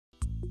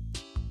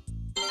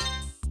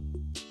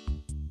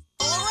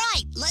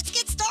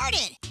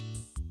started.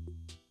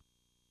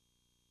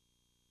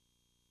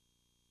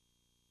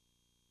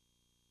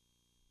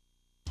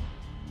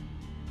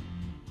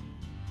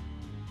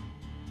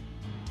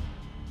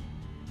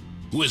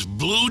 With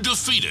Blue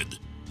defeated,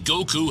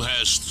 Goku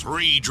has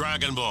 3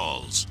 Dragon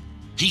Balls.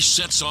 He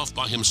sets off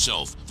by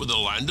himself for the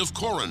land of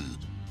Korin,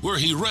 where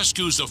he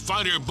rescues the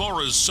fighter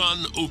Bora's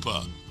son,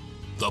 Upa.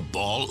 The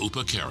ball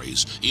Upa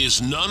carries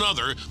is none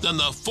other than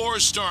the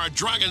 4-star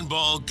Dragon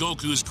Ball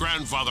Goku's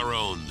grandfather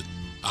owned.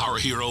 Our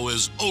hero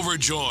is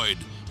overjoyed,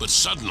 but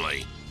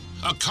suddenly,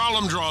 a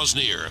column draws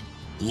near,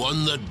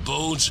 one that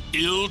bodes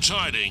ill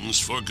tidings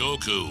for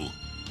Goku.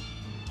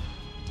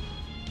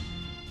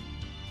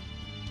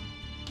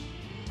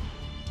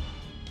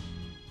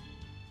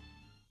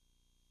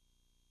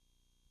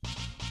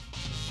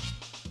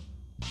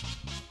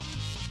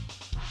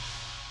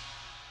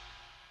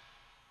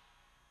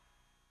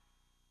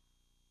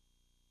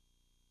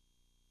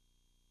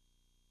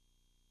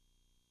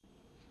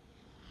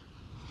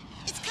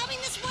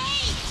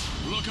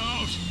 Look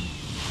out!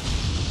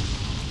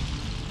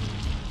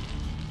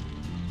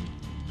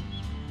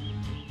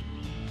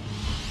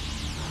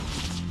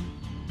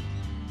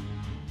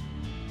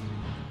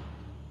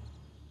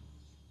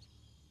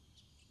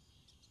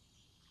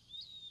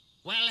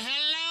 Well,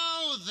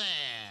 hello there.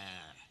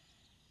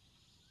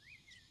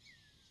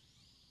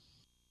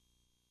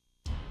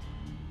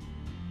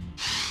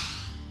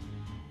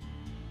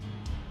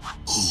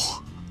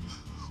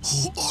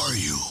 Who are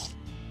you?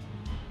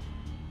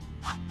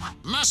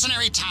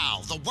 Mercenary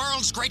Tao, the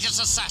world's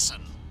greatest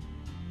assassin.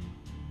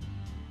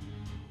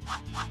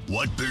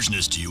 What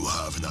business do you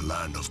have in the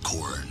land of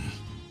Korin?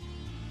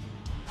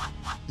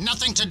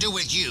 Nothing to do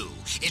with you.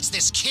 It's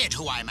this kid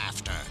who I'm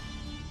after.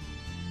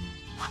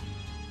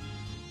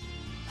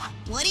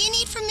 What do you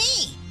need from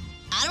me?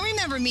 I don't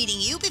remember meeting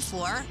you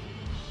before.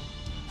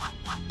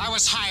 I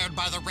was hired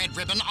by the Red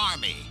Ribbon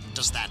Army.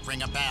 Does that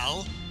ring a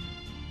bell?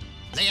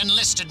 They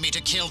enlisted me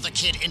to kill the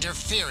kid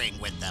interfering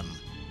with them.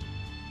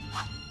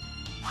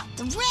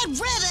 The Red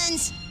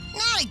Ribbons?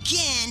 Not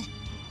again.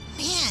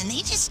 Man, they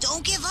just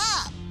don't give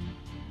up.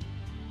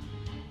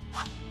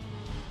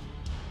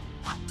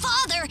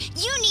 Father,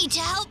 you need to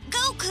help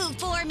Goku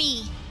for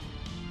me.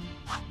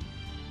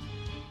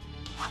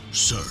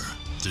 Sir,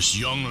 this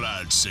young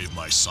lad saved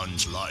my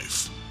son's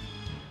life.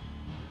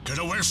 Get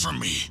away from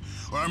me,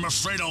 or I'm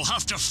afraid I'll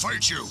have to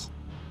fight you.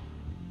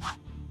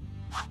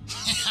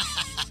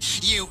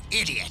 You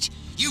idiot!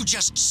 You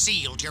just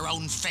sealed your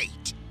own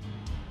fate.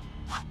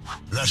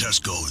 Let us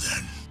go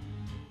then.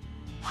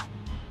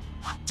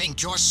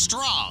 Think you're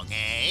strong,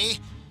 eh?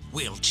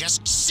 We'll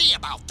just see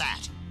about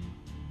that.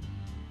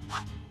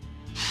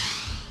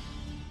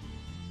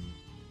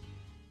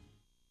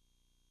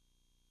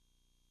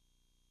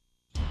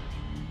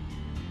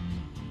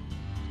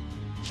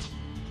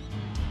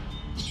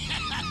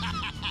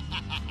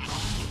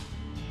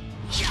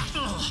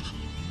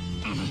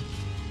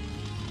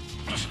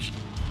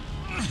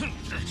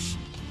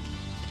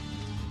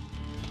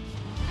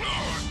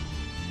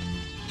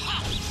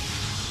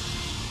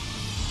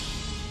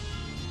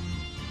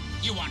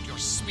 You want your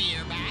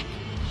spear back?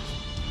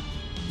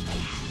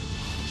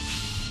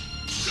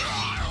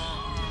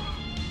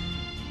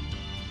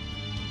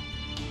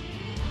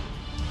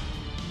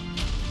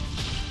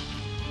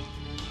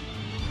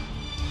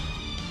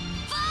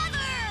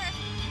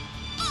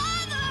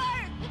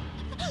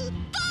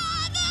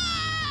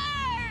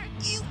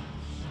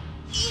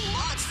 You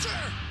monster!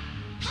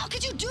 How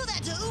could you do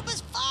that to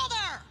Upa's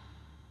father?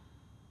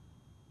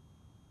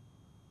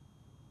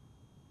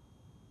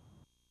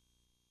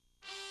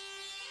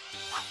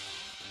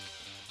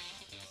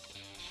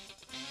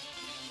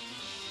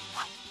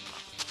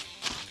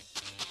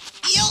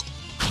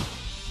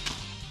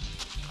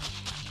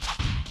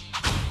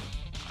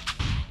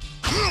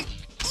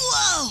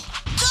 Whoa!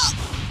 Go!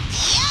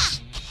 Yeah!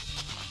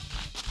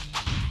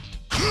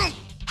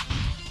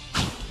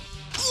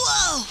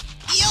 Whoa!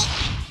 Yo!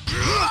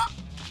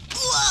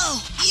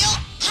 Whoa! Yo!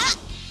 Ha!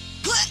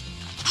 Put!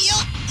 Yo!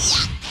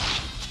 Yeah!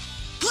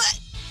 Put!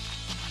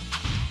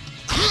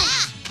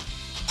 Ah!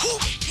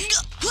 Put!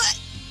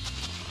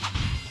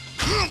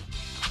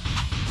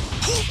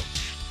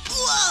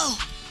 Whoa!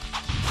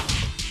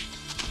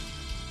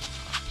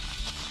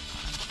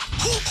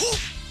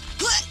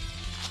 Put!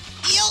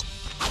 Yo!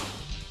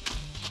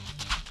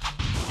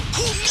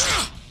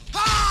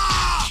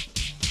 Ah!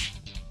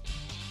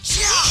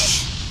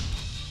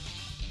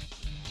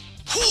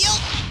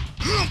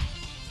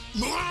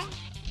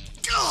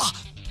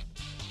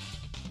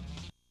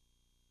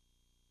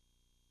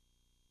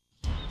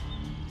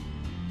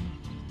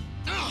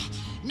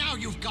 Now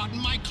you've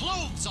gotten my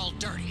clothes all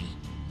dirty.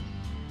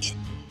 It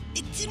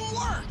didn't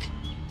work.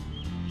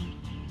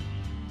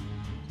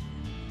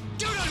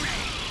 Do to me!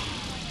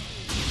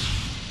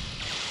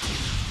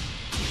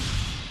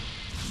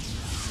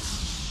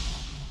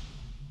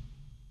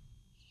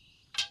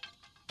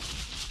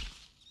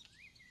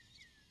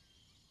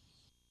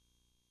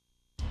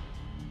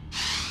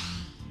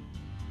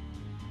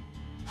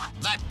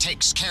 That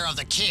takes care of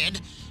the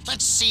kid.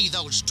 Let's see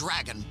those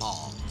Dragon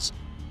Balls.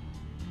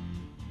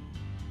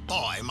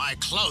 Boy, my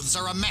clothes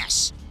are a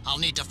mess. I'll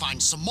need to find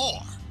some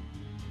more.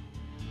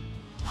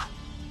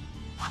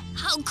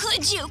 How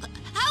could you?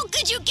 How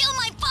could you kill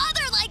my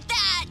father like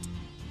that?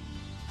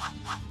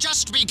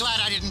 Just be glad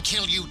I didn't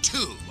kill you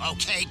too,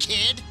 okay,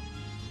 kid?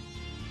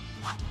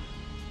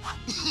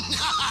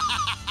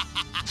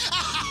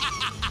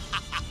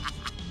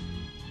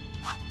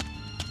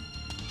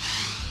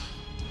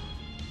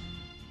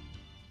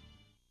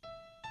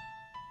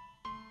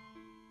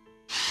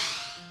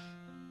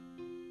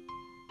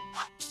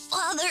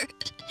 Father,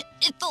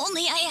 if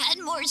only I had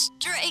more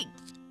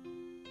strength.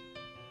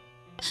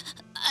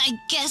 I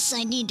guess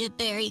I need to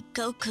bury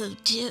Goku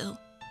too.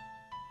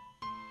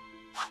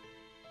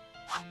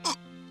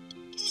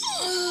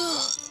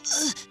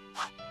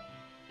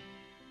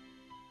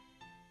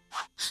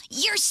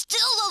 You're still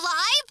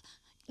alive?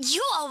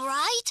 You all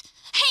right?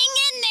 Hang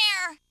in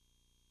there!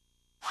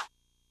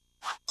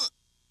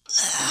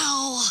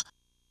 Ow!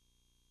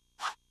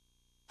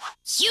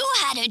 You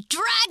had a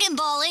Dragon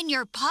Ball in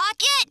your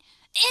pocket?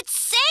 It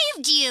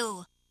saved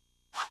you!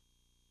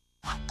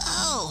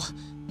 Oh,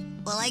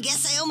 well, I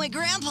guess I owe my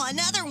grandpa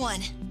another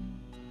one.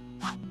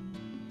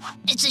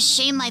 It's a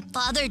shame my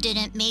father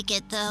didn't make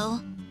it, though.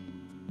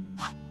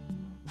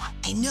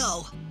 I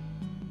know.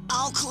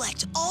 I'll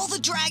collect all the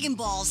Dragon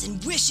Balls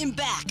and wish him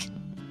back.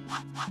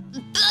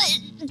 But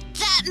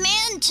that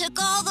man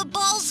took all the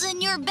balls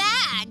in your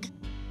bag.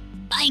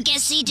 I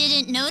guess he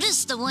didn't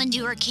notice the ones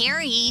you were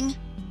carrying.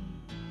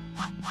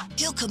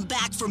 He'll come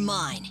back for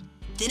mine.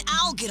 Then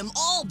I'll get them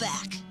all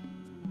back.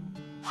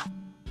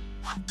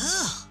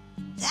 Ugh,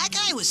 that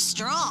guy was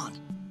strong.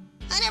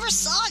 I never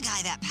saw a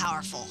guy that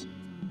powerful.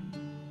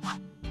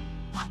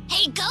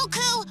 Hey,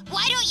 Goku,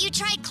 why don't you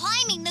try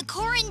climbing the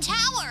Korin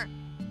Tower?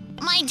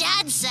 My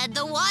dad said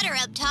the water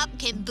up top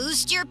can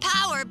boost your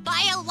power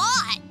by a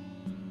lot.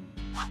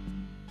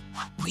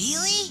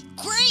 Really?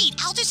 Great!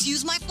 I'll just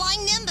use my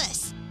flying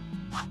Nimbus.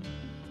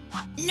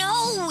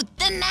 No,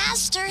 the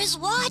master is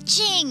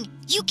watching.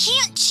 You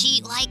can't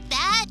cheat like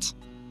that.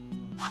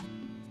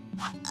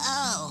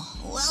 Oh,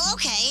 well,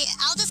 okay.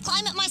 I'll just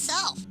climb it myself.